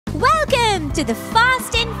Welcome to the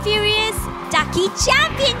Fast and Furious Ducky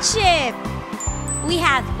Championship! We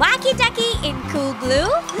have Wacky Ducky in cool blue,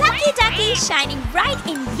 Lucky Ducky shining bright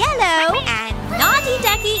in yellow, and Naughty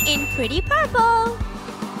Ducky in pretty purple.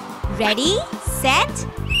 Ready, set,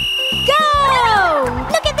 go!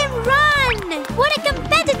 Look at them run! What a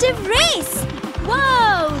competitive race!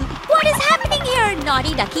 Whoa! What is happening here?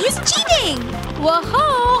 Naughty Ducky is cheating!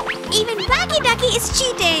 Whoa! Even Wacky Ducky is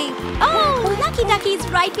cheating! Oh, Lucky Ducky is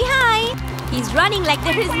right behind! He's running like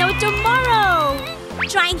there is no tomorrow!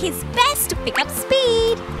 Trying his best to pick up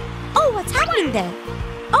speed! Oh, what's happening there?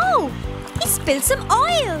 Oh! He spilled some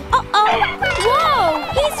oil! Uh-oh! Whoa!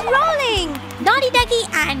 He's rolling! Naughty Ducky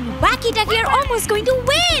and Wacky Ducky are almost going to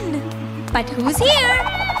win! But who's here?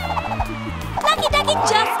 Lucky Ducky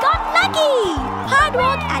just got lucky! Hard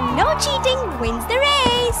work and no cheating wins the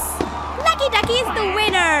race! Lucky Ducky is the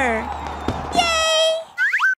winner!